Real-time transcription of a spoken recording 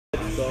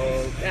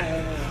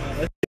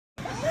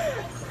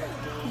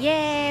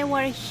Yay,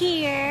 we're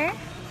here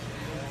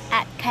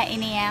at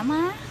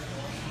Kaineyama.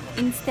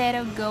 Instead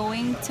of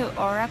going to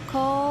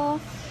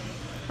Oracle,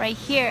 right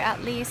here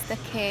at least the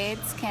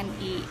kids can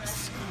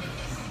eat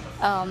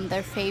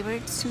their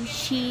favorite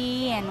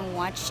sushi and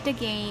watch the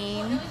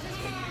game.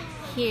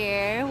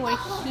 We're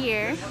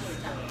here.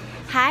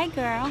 Hi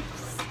girls.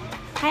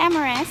 Hi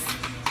Amaris.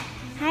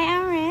 Hi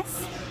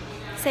Amaris.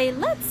 Say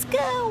let's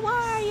go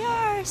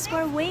Warriors.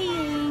 We're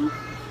waiting.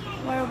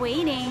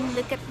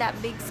 Look at that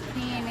big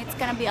screen. It's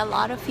gonna be a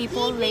lot of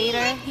people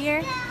later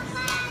here.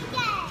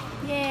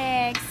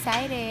 Yeah,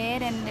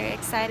 excited, and they're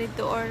excited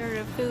to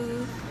order the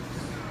food.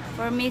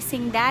 We're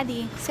missing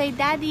Daddy. Say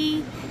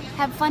Daddy,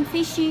 have fun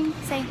fishing.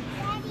 Say.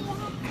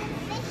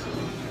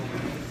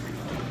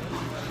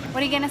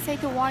 What are you gonna say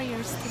to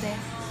Warriors today?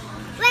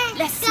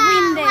 Let's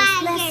win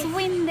this. Let's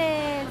win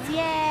this.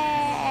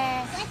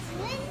 Yeah. Let's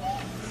win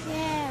this.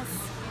 Yes.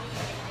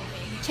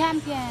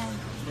 Champion.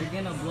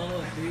 They're gonna blow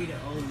a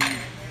 3-0 lead.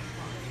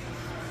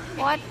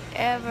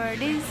 Whatever.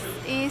 This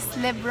is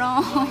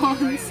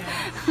LeBron's.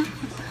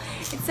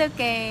 It's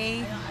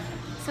okay.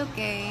 It's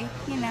okay.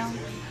 You know.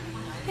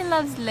 He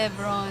loves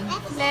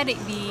LeBron. Let it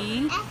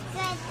be.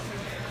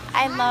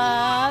 I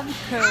love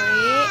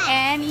Curry.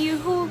 And you,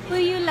 who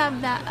you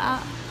love that?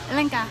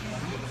 Lenka,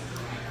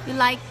 you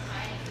like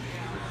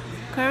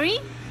Curry?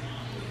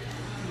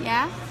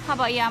 Yeah? How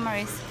about you,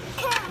 Amaris?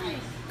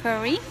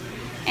 Curry.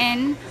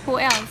 And who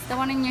else? The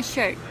one in your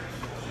shirt.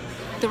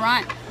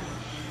 Durant.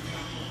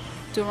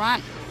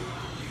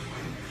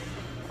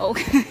 Oh,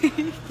 she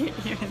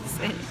can't even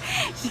say it.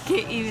 She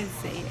can't even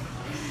say it.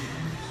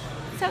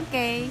 It's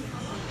okay.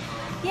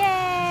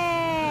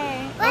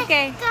 Yay!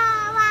 Okay. Let's go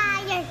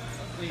Warriors.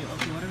 Wait,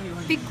 okay, what are we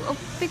ordering?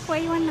 Pick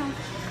what you want now.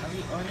 Are we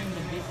ordering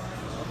the big?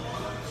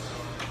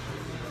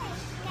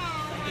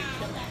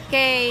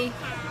 Okay.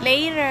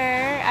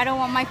 Later. I don't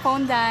want my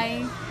phone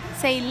die.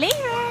 Say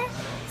later.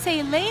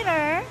 Say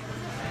later.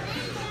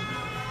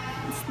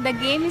 The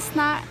game is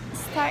not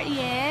start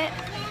yet.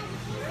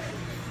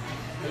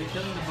 Are you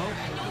filling the boat?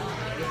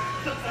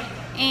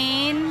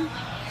 In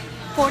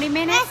 40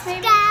 minutes Let's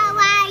maybe? go